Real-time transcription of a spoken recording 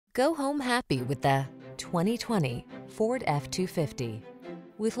Go home happy with the 2020 Ford F-250.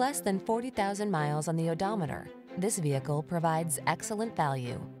 With less than 40,000 miles on the odometer, this vehicle provides excellent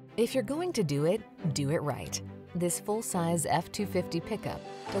value. If you're going to do it right. This full-size F-250 pickup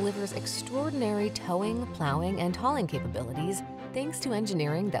delivers extraordinary towing, plowing, and hauling capabilities thanks to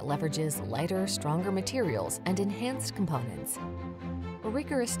engineering that leverages lighter, stronger materials and enhanced components.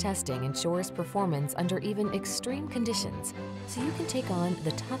 Rigorous testing ensures performance under even extreme conditions, so you can take on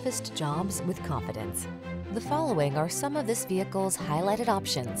the toughest jobs with confidence. The following are some of this vehicle's highlighted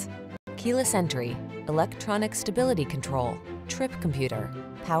options: keyless entry, electronic stability control, trip computer,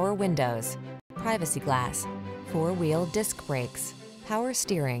 power windows, privacy glass, four-wheel disc brakes, power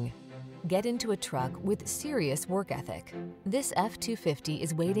steering. Get into a truck with serious work ethic. This F-250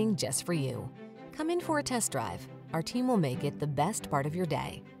 is waiting just for you. Come in for a test drive. Our team will make it the best part of your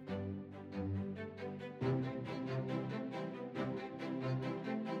day.